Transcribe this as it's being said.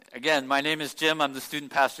Again, my name is Jim. I'm the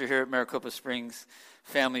student pastor here at Maricopa Springs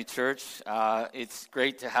Family Church. It's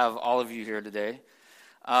great to have all of you here today.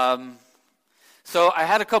 So I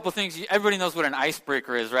had a couple things. Everybody knows what an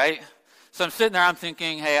icebreaker is, right? So I'm sitting there, I'm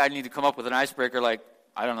thinking, hey, I need to come up with an icebreaker like,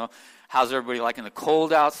 I don't know, how's everybody liking the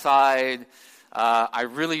cold outside? I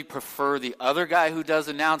really prefer the other guy who does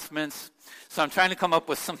announcements. So I'm trying to come up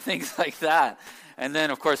with some things like that. And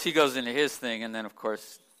then, of course, he goes into his thing. And then, of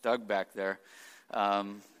course, Doug back there.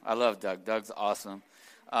 I love Doug. Doug's awesome.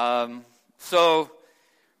 So,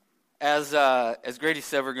 as Grady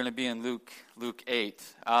said, we're going to be in Luke 8.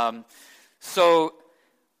 So,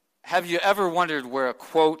 have you ever wondered where a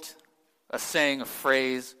quote, a saying, a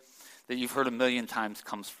phrase that you've heard a million times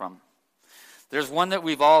comes from? There's one that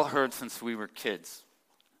we've all heard since we were kids.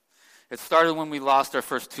 It started when we lost our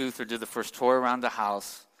first tooth or did the first tour around the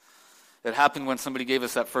house. It happened when somebody gave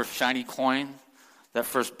us that first shiny coin, that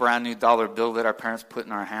first brand new dollar bill that our parents put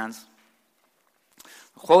in our hands.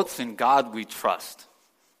 The quote's, "In God we trust."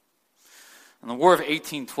 In the War of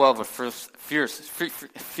 1812, a fierce,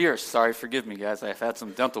 forgive me guys, I've had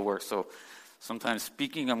some dental work, so sometimes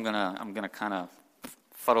speaking I'm gonna kind of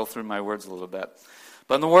fuddle through my words a little bit.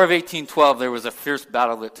 But in the War of 1812, there was a fierce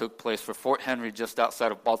battle that took place for Fort Henry just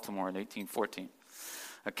outside of Baltimore in 1814.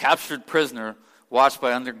 A captured prisoner watched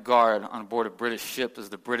by under guard on board a British ship as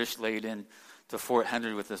the British laid in to Fort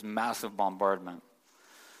Henry with this massive bombardment.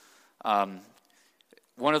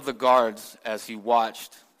 One of the guards, as he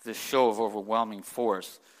watched this show of overwhelming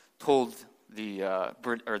force, told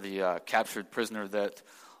the captured prisoner that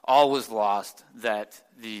all was lost, that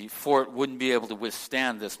the fort wouldn't be able to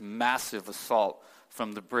withstand this massive assault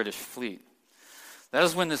from the British fleet. That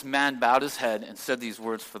is when this man bowed his head and said these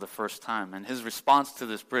words for the first time. And his response to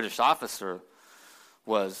this British officer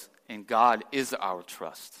was, "In God is our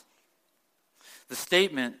trust." The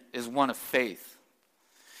statement is one of faith.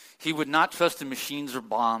 He would not trust in machines or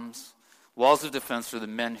bombs, walls of defense, or the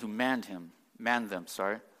men who manned them.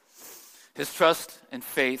 His trust and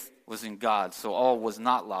faith was in God, so all was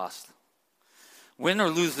not lost. Win or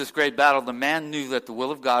lose this great battle, the man knew that the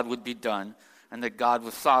will of God would be done and that God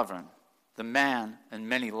was sovereign. The man, and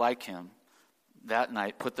many like him, that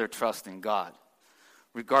night put their trust in God,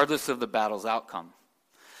 regardless of the battle's outcome.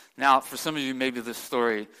 Now, for some of you, maybe this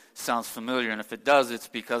story sounds familiar, and if it does, it's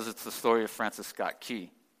because it's the story of Francis Scott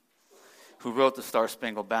Key, who wrote the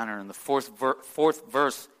Star-Spangled Banner. In the fourth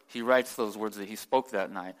verse, he writes those words that he spoke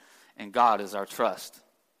that night, "And God is our trust."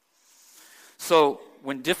 So,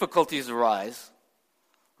 when difficulties arise,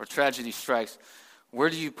 or tragedy strikes, where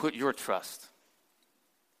do you put your trust?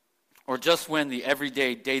 Or just when the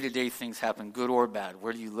everyday, day-to-day things happen, good or bad,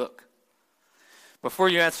 where do you look? Before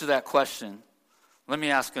you answer that question, let me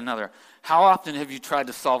ask another. How often have you tried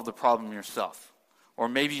to solve the problem yourself? Or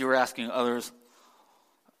maybe you're asking others,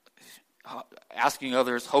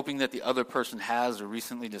 hoping that the other person has or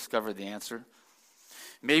recently discovered the answer.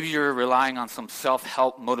 Maybe you're relying on some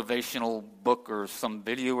self-help motivational book or some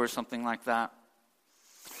video or something like that.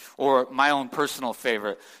 Or my own personal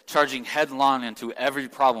favorite, charging headlong into every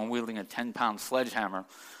problem wielding a 10-pound sledgehammer,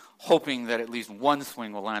 hoping that at least one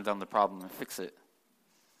swing will land on the problem and fix it.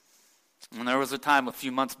 And there was a time a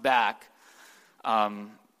few months back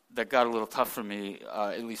that got a little tough for me,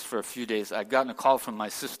 at least for a few days. I'd gotten a call from my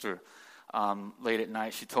sister late at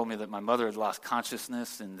night. She told me that my mother had lost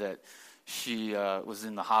consciousness and that she was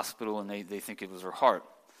in the hospital and they think it was her heart.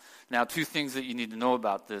 Now, two things that you need to know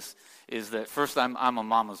about this is that first, I'm a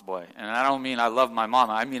mama's boy. And I don't mean I love my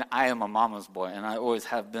mama. I mean I am a mama's boy, and I always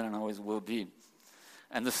have been and I always will be.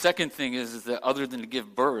 And the second thing is that other than to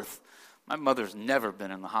give birth, my mother's never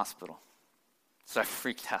been in the hospital. So I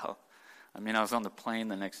freaked out. I mean, I was on the plane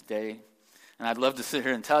the next day. And I'd love to sit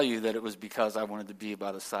here and tell you that it was because I wanted to be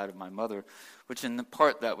by the side of my mother, which in the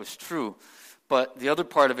part that was true. But the other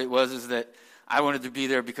part of it is that I wanted to be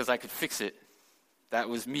there because I could fix it. That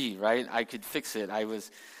was me, right? I could fix it.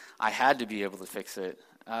 I had to be able to fix it.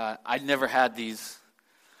 I'd never had these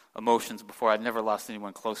emotions before. I'd never lost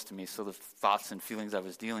anyone close to me, so the thoughts and feelings I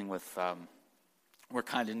was dealing with were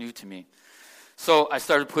kind of new to me. So I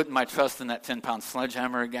started putting my trust in that 10-pound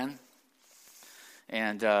sledgehammer again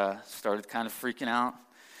and started kind of freaking out.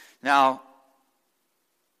 Now,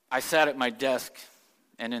 I sat at my desk,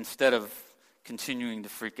 and instead of continuing to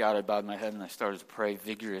freak out, I bowed my head and I started to pray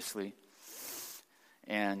vigorously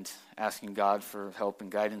and asking God for help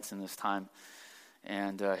and guidance in this time.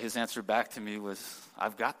 And his answer back to me was,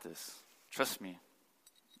 "I've got this. Trust me.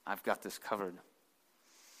 I've got this covered."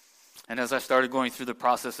 And as I started going through the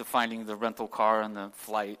process of finding the rental car and the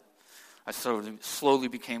flight, I slowly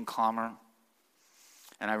became calmer.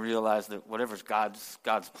 And I realized that whatever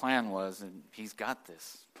God's plan was, and he's got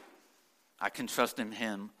this. I can trust in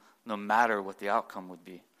him no matter what the outcome would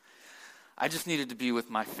be. I just needed to be with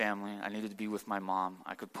my family. I needed to be with my mom.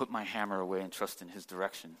 I could put my hammer away and trust in his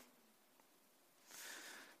direction.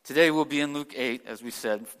 Today we'll be in Luke 8, as we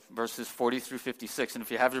said, verses 40 through 56. And if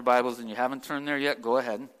you have your Bibles and you haven't turned there yet, go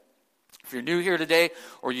ahead. If you're new here today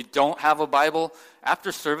or you don't have a Bible,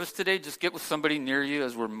 after service today, just get with somebody near you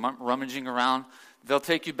as we're rummaging around. They'll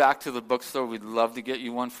take you back to the bookstore. We'd love to get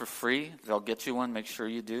you one for free. They'll get you one. Make sure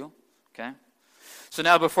you do. Okay? So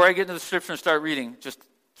now before I get into the scripture and start reading, just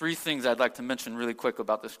 3 things I'd like to mention really quick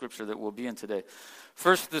about the scripture that we'll be in today.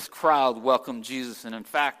 First, this crowd welcomed Jesus, and in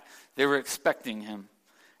fact, they were expecting him.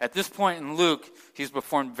 At this point in Luke, he's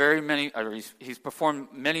performed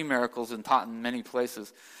many miracles and taught in many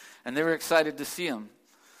places, and they were excited to see him.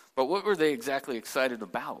 But what were they exactly excited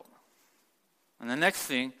about? And the next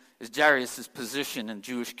thing is Jairus' position in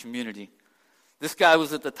Jewish community. This guy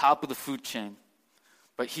was at the top of the food chain,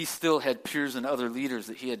 but he still had peers and other leaders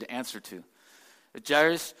that he had to answer to. If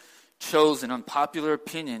Jairus chose an unpopular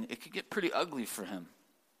opinion, it could get pretty ugly for him.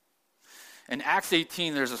 In Acts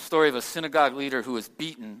 18, there's a story of a synagogue leader who was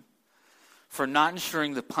beaten for not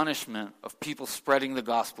ensuring the punishment of people spreading the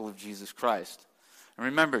gospel of Jesus Christ. And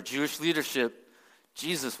remember, Jewish leadership,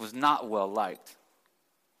 Jesus was not well liked.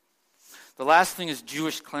 The last thing is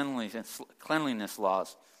Jewish cleanliness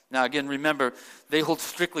laws. Now again, remember, they hold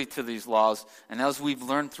strictly to these laws, and as we've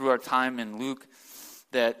learned through our time in Luke,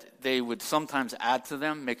 that they would sometimes add to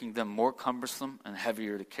them, making them more cumbersome and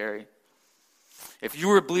heavier to carry. If you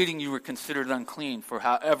were bleeding, you were considered unclean for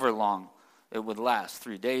however long it would last,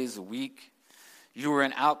 3 days, a week. You were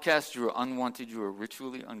an outcast, you were unwanted, you were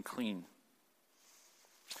ritually unclean.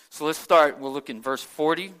 So let's start. We'll look in verse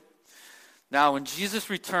 40. Now when Jesus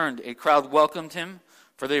returned, a crowd welcomed him,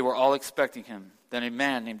 for they were all expecting him. Then a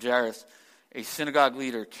man named Jairus, a synagogue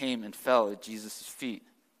leader, came and fell at Jesus' feet,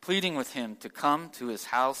 pleading with him to come to his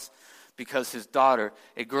house because his daughter,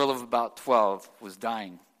 a girl of about 12, was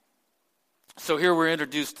dying. So here we're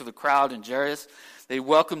introduced to the crowd and Jairus. They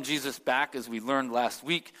welcomed Jesus back, as we learned last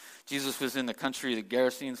week. Jesus was in the country of the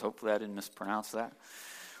Gerasenes. Hopefully I didn't mispronounce that.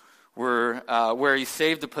 Where he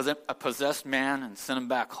saved a possessed man and sent him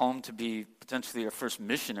back home to be potentially our first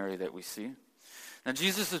missionary that we see. Now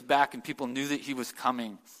Jesus is back and people knew that he was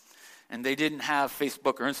coming. And they didn't have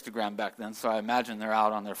Facebook or Instagram back then, so I imagine they're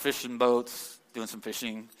out on their fishing boats, doing some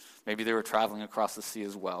fishing. Maybe they were traveling across the sea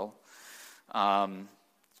as well.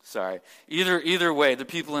 Either way, the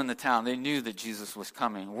people in the town, they knew that Jesus was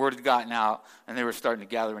coming. Word had gotten out, and they were starting to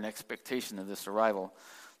gather in expectation of this arrival.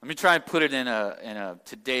 Let me try and put it in a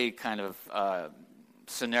today kind of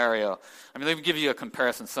scenario. I mean, let me give you a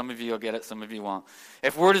comparison. Some of you will get it, some of you won't.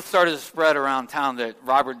 If word had started to spread around town that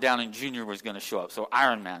Robert Downey Jr. was going to show up, so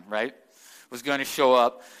Iron Man, right, was going to show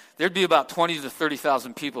up, there'd be about 20 to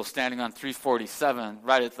 30,000 people standing on 347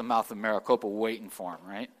 right at the mouth of Maricopa waiting for him,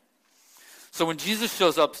 right? So when Jesus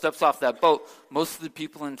shows up, steps off that boat, most of the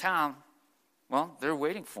people in town, well, they're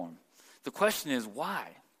waiting for him. The question is, why?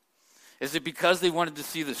 Is it because they wanted to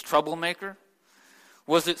see this troublemaker?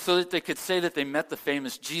 Was it so that they could say that they met the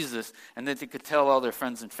famous Jesus and that they could tell all their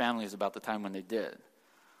friends and families about the time when they did?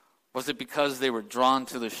 Was it because they were drawn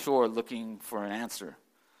to the shore looking for an answer?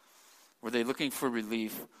 Were they looking for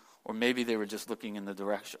relief, or maybe they were just looking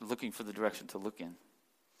for the direction to look in?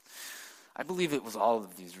 I believe it was all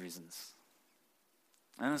of these reasons.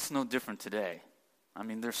 And it's no different today. I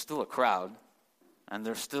mean, there's still a crowd, and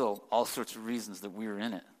there's still all sorts of reasons that we're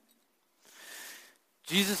in it.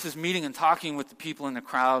 Jesus is meeting and talking with the people in the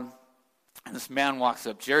crowd, and this man walks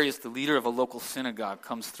up. Jairus, the leader of a local synagogue,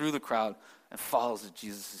 comes through the crowd and falls at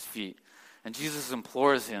Jesus' feet. And Jesus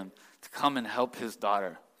implores him to come and help his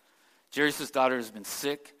daughter. Jairus' daughter has been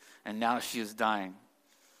sick, and now she is dying.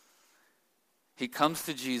 He comes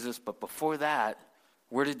to Jesus, but before that,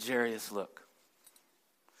 where did Jairus look?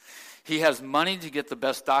 He has money to get the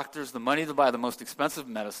best doctors, the money to buy the most expensive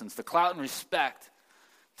medicines, the clout and respect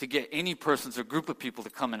to get any persons or group of people to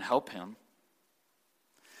come and help him.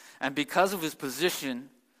 And because of his position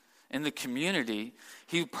in the community,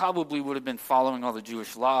 he probably would have been following all the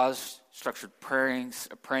Jewish laws, structured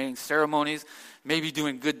praying ceremonies, maybe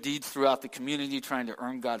doing good deeds throughout the community, trying to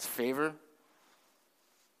earn God's favor,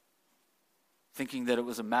 thinking that it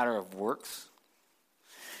was a matter of works.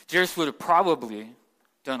 Jairus would have probably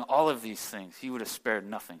done all of these things. He would have spared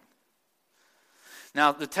nothing.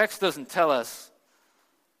 Now, the text doesn't tell us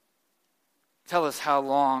how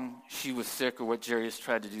long she was sick or what Jairus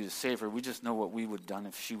tried to do to save her. We just know what we would have done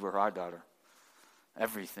if she were our daughter.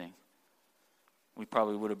 Everything. We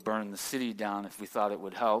probably would have burned the city down if we thought it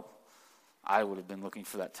would help. I would have been looking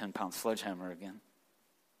for that 10-pound sledgehammer again.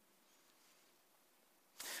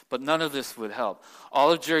 But none of this would help.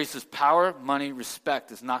 All of Jairus' power, money,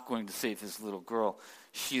 respect is not going to save his little girl.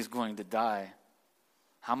 She is going to die.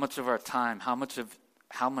 How much of our time, how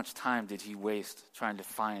much time did he waste trying to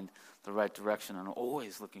find the right direction and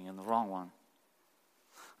always looking in the wrong one?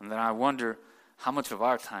 And then I wonder, how much of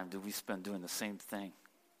our time did we spend doing the same thing?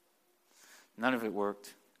 None of it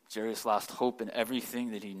worked. Jairus lost hope in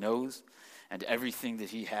everything that he knows and everything that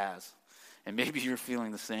he has. And maybe you're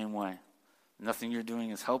feeling the same way. Nothing you're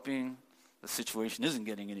doing is helping. The situation isn't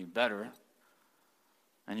getting any better.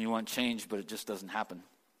 And you want change, but it just doesn't happen.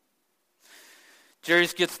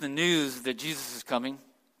 Jairus gets the news that Jesus is coming.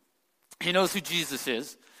 He knows who Jesus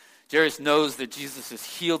is. Jairus knows that Jesus has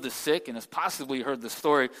healed the sick and has possibly heard the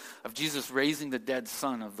story of Jesus raising the dead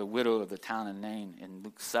son of the widow of the town of Nain in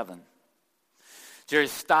Luke 7.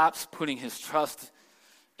 Jairus stops putting his trust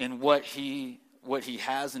in what he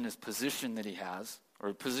has in his position that he has, or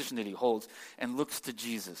a position that he holds, and looks to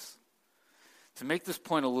Jesus. To make this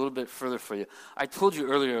point a little bit further for you, I told you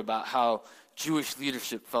earlier about how Jewish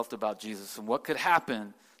leadership felt about Jesus and what could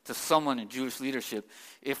happen to someone in Jewish leadership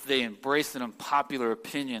if they embraced an unpopular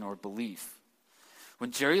opinion or belief.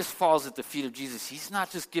 When Jairus falls at the feet of Jesus, he's not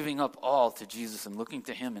just giving up all to Jesus and looking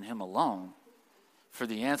to him and him alone for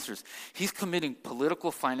the answers. He's committing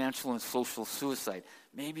political, financial, and social suicide,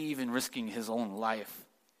 maybe even risking his own life.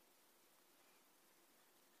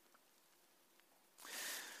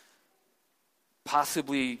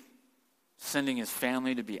 Possibly sending his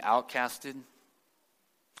family to be outcasted.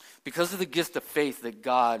 Because of the gift of faith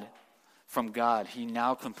from God, he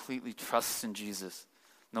now completely trusts in Jesus,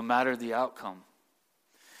 no matter the outcome.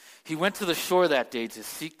 He went to the shore that day to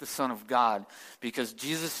seek the Son of God because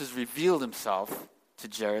Jesus has revealed himself to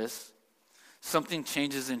Jairus. Something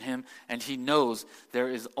changes in him, and he knows there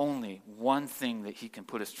is only one thing that he can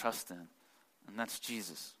put his trust in, and that's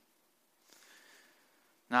Jesus.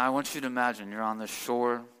 Now, I want you to imagine you're on the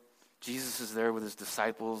shore. Jesus is there with his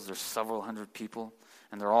disciples. There's several hundred people,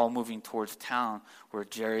 and they're all moving towards town where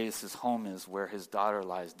Jairus' home is, where his daughter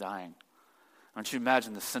lies dying. I want you to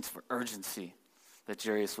imagine the sense of urgency that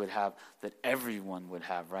Jairus would have, that everyone would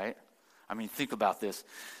have, right? I mean, think about this.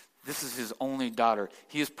 This is his only daughter.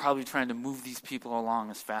 He is probably trying to move these people along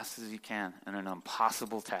as fast as he can in an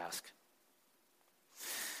impossible task.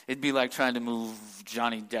 It'd be like trying to move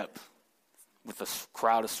Johnny Depp with a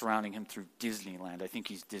crowd surrounding him through Disneyland. I think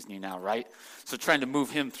he's Disney now, right? So trying to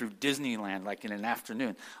move him through Disneyland like in an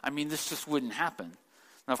afternoon. I mean, this just wouldn't happen.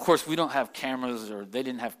 Now, of course, we don't have cameras, or they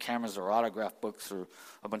didn't have cameras or autograph books or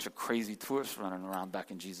a bunch of crazy tourists running around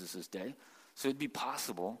back in Jesus' day. So it'd be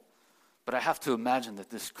possible. But I have to imagine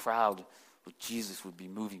that this crowd with Jesus would be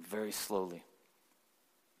moving very slowly.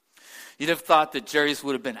 You'd have thought that Jairus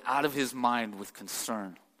would have been out of his mind with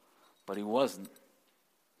concern, but he wasn't.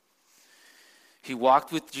 He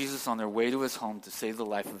walked with Jesus on their way to his home to save the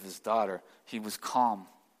life of his daughter. He was calm.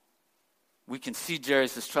 We can see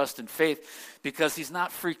Jairus' trust and faith because he's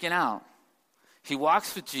not freaking out. He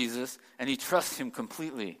walks with Jesus and he trusts him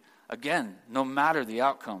completely. Again, no matter the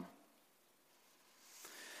outcome.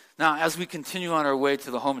 Now, as we continue on our way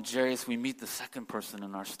to the home of Jairus, we meet the second person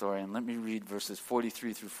in our story. And let me read verses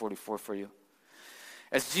 43 through 44 for you.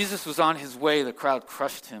 As Jesus was on his way, the crowd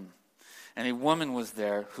crushed him. And a woman was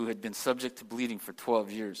there who had been subject to bleeding for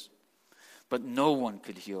 12 years. But no one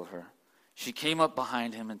could heal her. She came up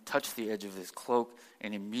behind him and touched the edge of his cloak,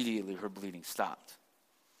 and immediately her bleeding stopped.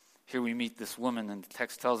 Here we meet this woman, and the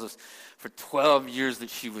text tells us for 12 years that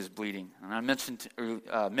she was bleeding. And I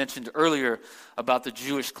mentioned earlier about the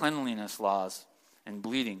Jewish cleanliness laws and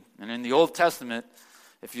bleeding. And in the Old Testament,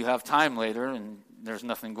 if you have time later and there's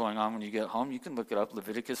nothing going on when you get home, you can look it up,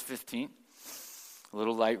 Leviticus 15, a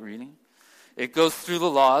little light reading. It goes through the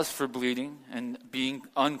laws for bleeding and being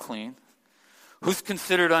unclean. Who's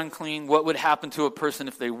considered unclean? What would happen to a person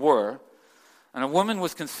if they were? And a woman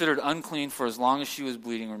was considered unclean for as long as she was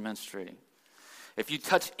bleeding or menstruating. If you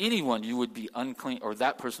touch anyone, you would be unclean, or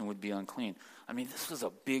that person would be unclean. I mean, this was a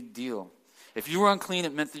big deal. If you were unclean,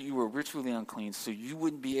 it meant that you were ritually unclean, so you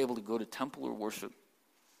wouldn't be able to go to temple or worship.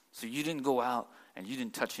 So you didn't go out and you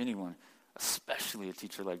didn't touch anyone, especially a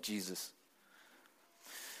teacher like Jesus.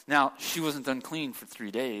 Now, she wasn't unclean for 3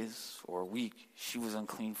 days or a week. She was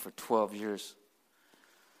unclean for 12 years.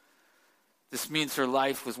 This means her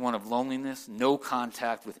life was one of loneliness, no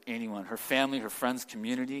contact with anyone. Her family, her friends,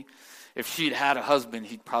 community. If she'd had a husband,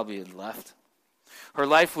 he'd probably had left. Her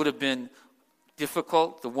life would have been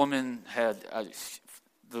difficult. The woman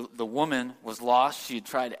was lost. She had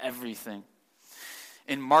tried everything.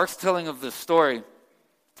 In Mark's telling of the story,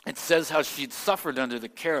 it says how she'd suffered under the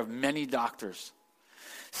care of many doctors.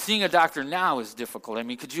 Seeing a doctor now is difficult. I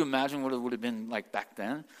mean, could you imagine what it would have been like back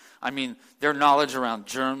then? I mean, their knowledge around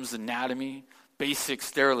germs, anatomy, basic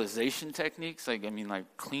sterilization techniques,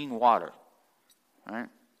 like clean water, right?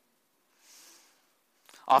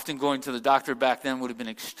 Often going to the doctor back then would have been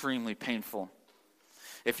extremely painful.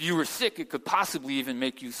 If you were sick, it could possibly even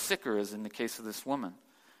make you sicker, as in the case of this woman.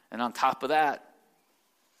 And on top of that,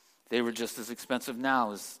 they were just as expensive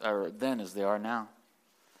then as they are now.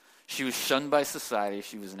 She was shunned by society.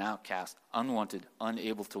 She was an outcast, unwanted,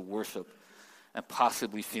 unable to worship, and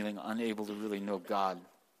possibly feeling unable to really know God.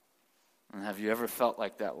 And have you ever felt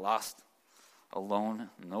like that, lost, alone,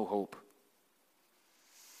 no hope?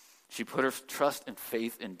 She put her trust and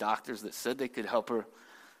faith in doctors that said they could help her,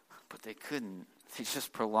 but they couldn't. They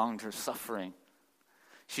just prolonged her suffering.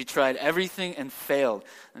 She tried everything and failed,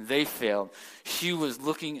 and they failed. She was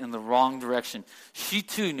looking in the wrong direction. She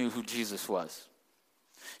too knew who Jesus was.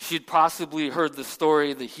 She had possibly heard the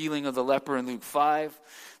story, the healing of the leper in Luke 5.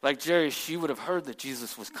 Like Jerry, she would have heard that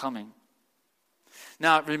Jesus was coming.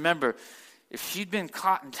 Now, remember, if she'd been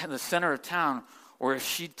caught in the center of town, or if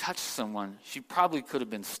she'd touched someone, she probably could have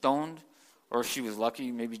been stoned, or if she was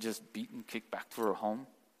lucky, maybe just beaten, kicked back to her home.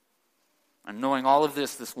 And knowing all of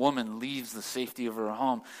this woman leaves the safety of her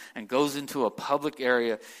home and goes into a public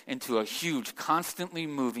area, into a huge, constantly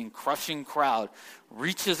moving, crushing crowd,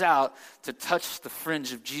 reaches out to touch the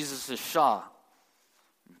fringe of Jesus' shawl.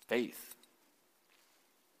 Faith.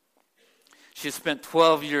 She has spent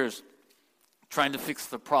 12 years trying to fix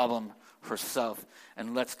the problem herself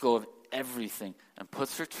and lets go of everything and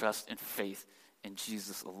puts her trust and faith in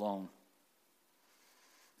Jesus alone.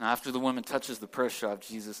 Now, after the woman touches the prayer shawl of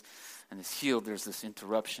Jesus and is healed, there's this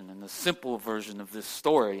interruption. And the simple version of this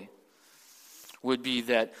story would be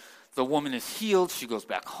that the woman is healed, she goes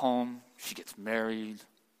back home, she gets married,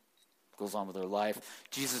 goes on with her life.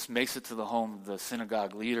 Jesus makes it to the home of the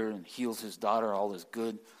synagogue leader and heals his daughter, all is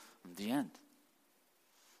good, in the end.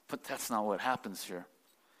 But that's not what happens here.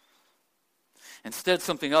 Instead,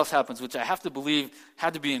 something else happens, which I have to believe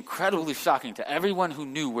had to be incredibly shocking to everyone who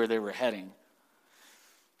knew where they were heading.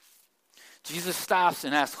 Jesus stops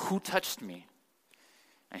and asks, "Who touched me?"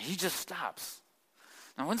 And he just stops.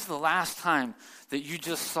 Now, when's the last time that you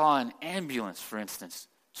just saw an ambulance, for instance,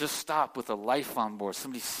 just stop with a life on board,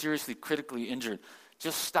 somebody seriously critically injured,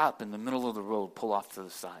 just stop in the middle of the road, pull off to the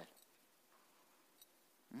side?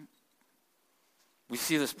 We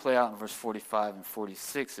see this play out in verse 45 and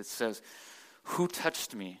 46. It says, "Who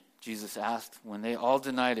touched me?" Jesus asked. When they all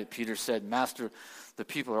denied it, Peter said, "Master, the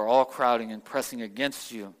people are all crowding and pressing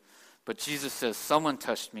against you." But Jesus says, "Someone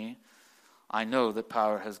touched me. I know that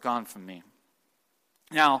power has gone from me."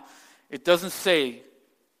 Now, it doesn't say,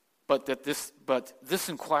 but this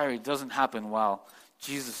inquiry doesn't happen while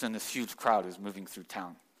Jesus and this huge crowd is moving through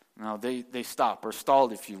town. Now, they stop, or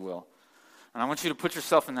stalled, if you will. And I want you to put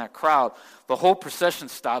yourself in that crowd. The whole procession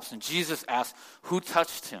stops, and Jesus asks, "Who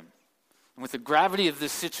touched him?" And with the gravity of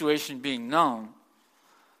this situation being known,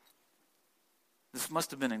 this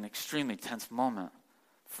must have been an extremely tense moment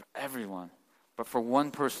for everyone. But for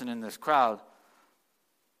one person in this crowd,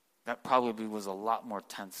 that probably was a lot more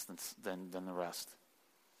tense than the rest.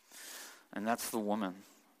 And that's the woman.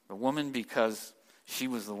 The woman, because she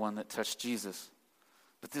was the one that touched Jesus.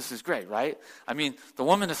 But this is great, right? I mean, the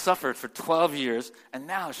woman has suffered for 12 years, and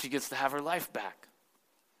now she gets to have her life back.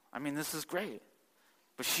 I mean, this is great.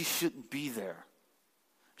 But she shouldn't be there.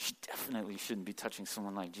 She definitely shouldn't be touching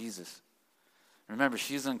someone like Jesus. Remember,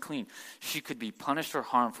 she is unclean. She could be punished or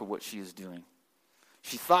harmed for what she is doing.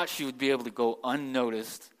 She thought she would be able to go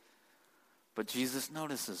unnoticed, but Jesus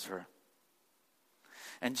notices her.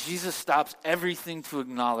 And Jesus stops everything to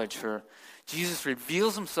acknowledge her. Jesus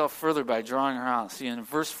reveals himself further by drawing her out. See, in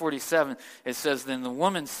verse 47, it says, "Then the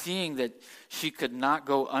woman, seeing that she could not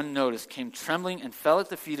go unnoticed, came trembling and fell at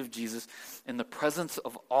the feet of Jesus. In the presence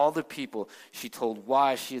of all the people, she told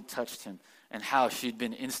why she had touched him and how she had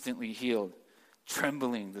been instantly healed.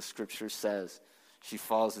 Trembling, the scripture says, she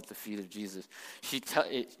falls at the feet of Jesus.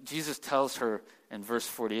 Jesus tells her in verse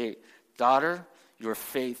 48, "Daughter, your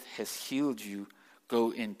faith has healed you.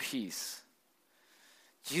 Go in peace."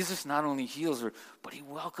 Jesus not only heals her, but he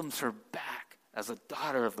welcomes her back as a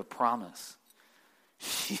daughter of the promise.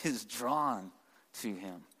 She is drawn to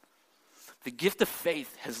him. The gift of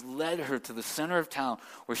faith has led her to the center of town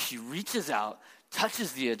where she reaches out,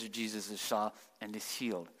 touches the edge of Jesus' shawl, and is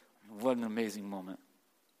healed. What an amazing moment.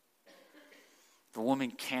 The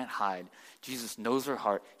woman can't hide. Jesus knows her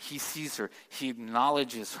heart. He sees her. He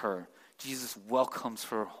acknowledges her. Jesus welcomes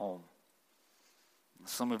her home.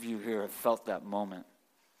 Some of you here have felt that moment.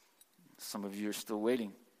 Some of you are still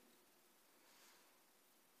waiting.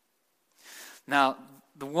 Now,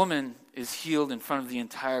 the woman is healed in front of the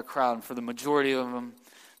entire crowd, and for the majority of them,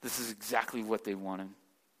 this is exactly what they wanted.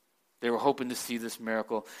 They were hoping to see this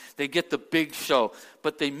miracle. They get the big show,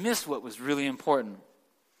 but they miss what was really important.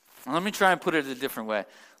 And let me try and put it a different way.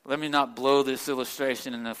 Let me not blow this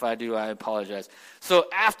illustration, and if I do, I apologize. So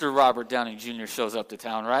after Robert Downey Jr. shows up to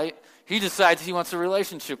town, right, he decides he wants a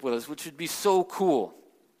relationship with us, which would be so cool.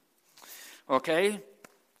 Okay?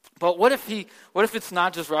 But what if it's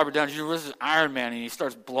not just Robert Downey Jr., it's Iron Man, and he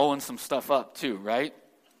starts blowing some stuff up too, right?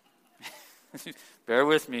 Bear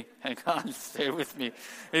with me. Hang on, stay with me.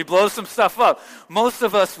 He blows some stuff up. Most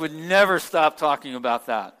of us would never stop talking about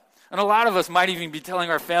that. And a lot of us might even be telling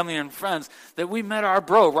our family and friends that we met our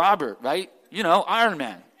bro, Robert, right? You know, Iron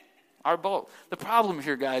Man, our bro. The problem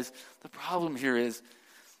here, guys,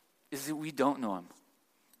 is that we don't know him.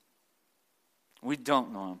 We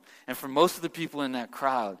don't know him. And for most of the people in that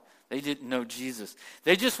crowd, they didn't know Jesus.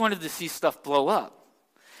 They just wanted to see stuff blow up.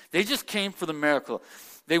 They just came for the miracle.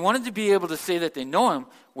 They wanted to be able to say that they know him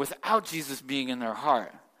without Jesus being in their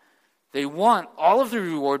heart. They want all of the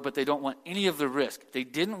reward, but they don't want any of the risk. They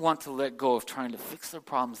didn't want to let go of trying to fix their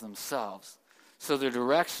problems themselves. So the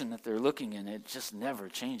direction that they're looking in, it just never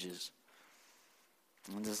changes.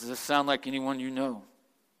 And does this sound like anyone you know?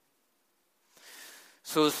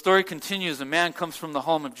 So the story continues. A man comes from the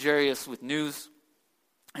home of Jairus with news.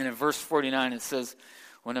 And in verse 49 it says,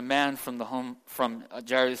 when a man from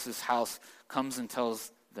Jairus' house comes and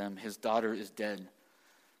tells them his daughter is dead.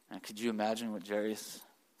 And could you imagine what Jairus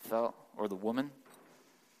felt? Or the woman?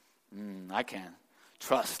 I can.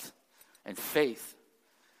 Trust and faith.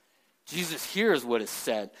 Jesus hears what is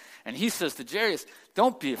said. And he says to Jairus,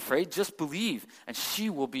 don't be afraid, just believe, and she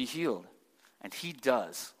will be healed. And he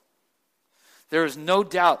does. There is no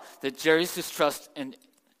doubt that Jairus trusts and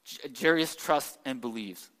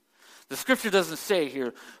believes. The scripture doesn't say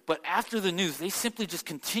here, but after the news, they simply just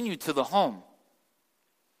continued to the home.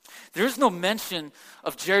 There is no mention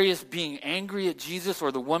of Jairus being angry at Jesus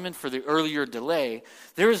or the woman for the earlier delay.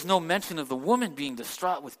 There is no mention of the woman being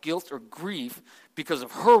distraught with guilt or grief because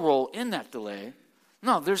of her role in that delay.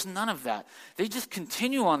 No, there's none of that. They just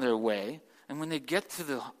continue on their way, and when they get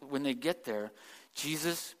there,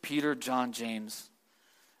 Jesus, Peter, John, James,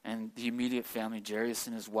 and the immediate family, Jairus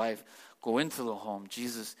and his wife, go into the home.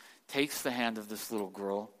 Jesus takes the hand of this little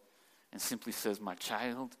girl and simply says, my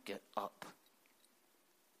child, get up.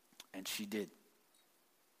 And she did.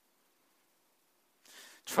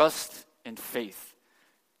 Trust and faith.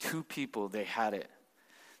 Two people, they had it.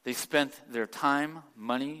 They spent their time,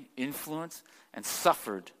 money, influence, and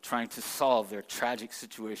suffered trying to solve their tragic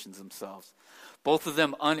situations themselves. Both of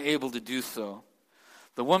them unable to do so.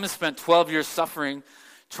 The woman spent 12 years suffering,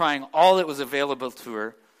 trying all that was available to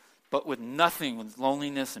her, but with nothing, with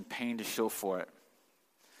loneliness and pain to show for it.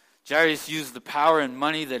 Jairus used the power and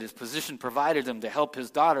money that his position provided him to help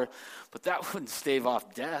his daughter, but that wouldn't stave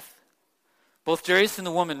off death. Both Jairus and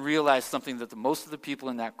the woman realized something that most of the people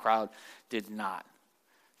in that crowd did not.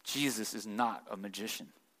 Jesus is not a magician.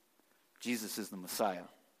 Jesus is the Messiah.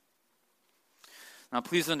 Now,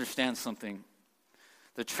 please understand something.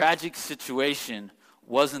 The tragic situation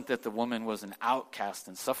wasn't that the woman was an outcast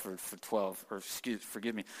and suffered for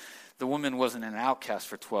the woman wasn't an outcast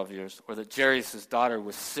for 12 years, or that Jairus' daughter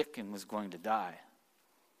was sick and was going to die.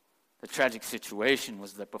 The tragic situation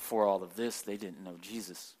was that before all of this, they didn't know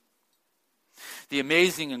Jesus. The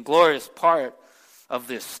amazing and glorious part of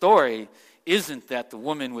this story isn't that the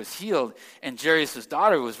woman was healed and Jairus'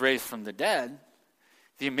 daughter was raised from the dead.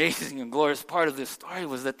 The amazing and glorious part of this story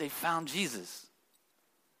was that they found Jesus.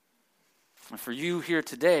 And for you here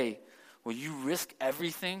today, will you risk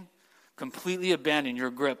everything, completely abandon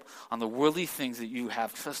your grip on the worldly things that you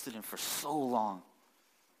have trusted in for so long?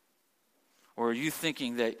 Or are you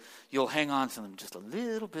thinking that you'll hang on to them just a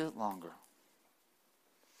little bit longer?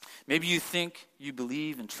 Maybe you think you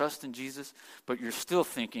believe and trust in Jesus, but you're still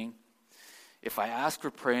thinking, if I ask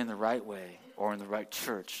or pray in the right way or in the right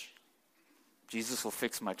church, Jesus will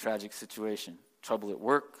fix my tragic situation. Trouble at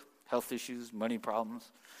work, health issues, money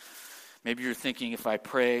problems. Maybe you're thinking, if I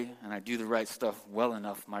pray and I do the right stuff well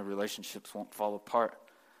enough, my relationships won't fall apart.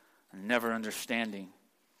 And never understanding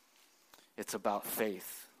it's about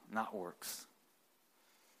faith, not works.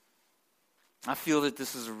 I feel that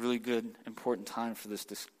this is a really good, important time for this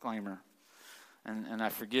disclaimer. And I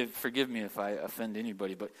forgive me if I offend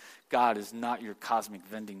anybody, but God is not your cosmic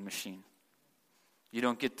vending machine. You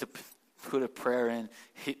don't get to put a prayer in,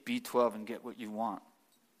 hit B12, and get what you want.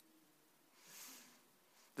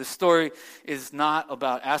 This story is not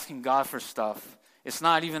about asking God for stuff It's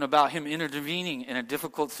not even about him intervening in a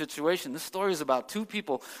difficult situation. This story is about two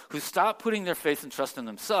people who stopped putting their faith and trust in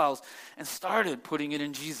themselves and started putting it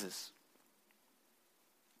in Jesus.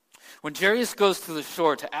 When Jairus goes to the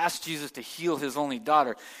shore to ask Jesus to heal his only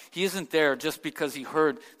daughter, he isn't there just because he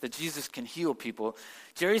heard that Jesus can heal people.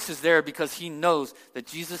 Jairus is there because he knows that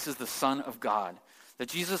Jesus is the Son of God, that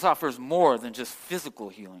Jesus offers more than just physical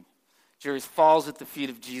healing. Jairus falls at the feet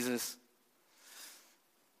of Jesus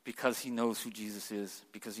because he knows who Jesus is,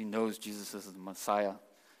 because he knows Jesus is the Messiah.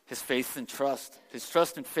 His faith and trust, his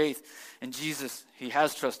trust and faith in Jesus, he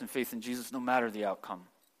has trust and faith in Jesus no matter the outcome.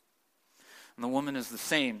 And the woman is the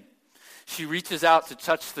same. She reaches out to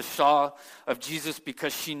touch the shawl of Jesus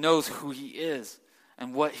because she knows who he is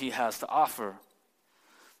and what he has to offer.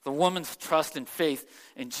 The woman's trust and faith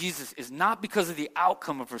in Jesus is not because of the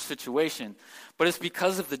outcome of her situation, but it's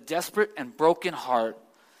because of the desperate and broken heart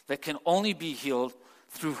that can only be healed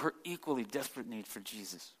through her equally desperate need for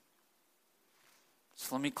Jesus.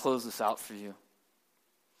 So let me close this out for you.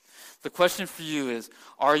 The question for you is,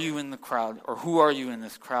 are you in the crowd, or who are you in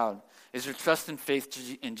this crowd? Is your trust and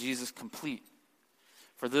faith in Jesus complete?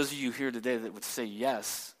 For those of you here today that would say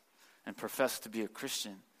yes and profess to be a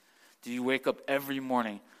Christian, do you wake up every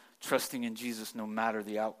morning trusting in Jesus no matter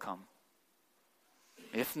the outcome?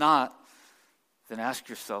 If not, then ask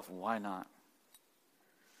yourself, why not?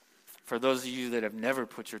 For those of you that have never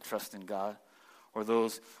put your trust in God, or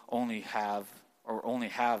those only have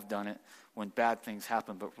done it when bad things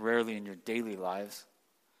happen, but rarely in your daily lives,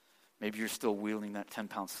 maybe you're still wielding that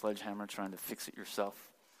 10-pound sledgehammer trying to fix it yourself,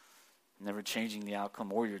 never changing the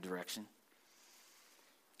outcome or your direction.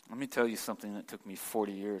 Let me tell you something that took me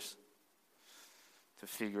 40 years to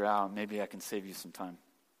figure out. Maybe I can save you some time.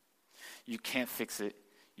 You can't fix it.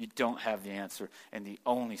 You don't have the answer. And the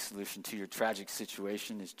only solution to your tragic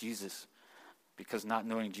situation is Jesus, because not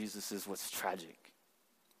knowing Jesus is what's tragic.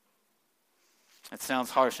 It sounds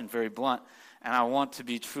harsh and very blunt, and I want to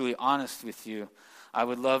be truly honest with you. I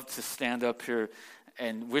would love to stand up here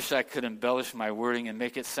and wish I could embellish my wording and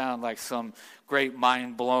make it sound like some great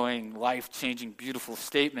mind-blowing, life-changing, beautiful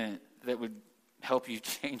statement that would help you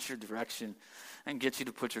change your direction and get you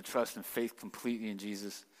to put your trust and faith completely in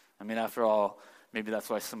Jesus. I mean, after all, maybe that's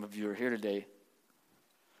why some of you are here today,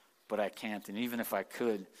 but I can't. And even if I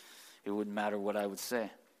could, it wouldn't matter what I would say.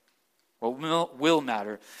 What will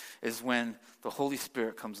matter is when the Holy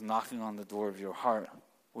Spirit comes knocking on the door of your heart.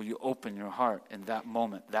 Will you open your heart in that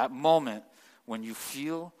moment when you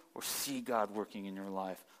feel or see God working in your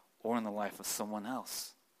life or in the life of someone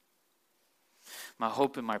else? My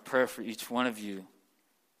hope and my prayer for each one of you,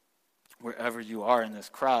 wherever you are in this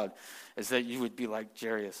crowd, is that you would be like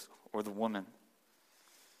Jairus or the woman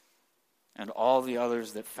and all the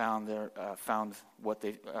others that found what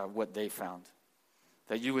they found.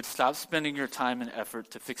 That you would stop spending your time and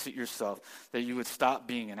effort to fix it yourself. That you would stop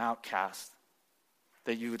being an outcast.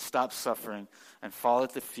 That you would stop suffering and fall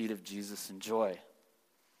at the feet of Jesus in joy.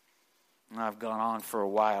 And I've gone on for a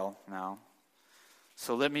while now.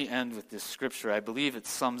 So let me end with this scripture. I believe it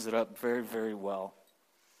sums it up very, very well.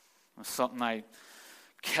 It's something I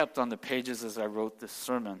kept on the pages as I wrote this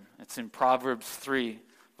sermon. It's in Proverbs 3,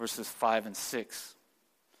 verses 5 and 6.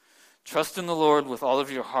 Trust in the Lord with all of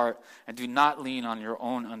your heart and do not lean on your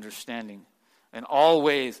own understanding. In all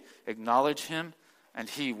ways, acknowledge him and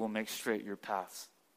he will make straight your paths.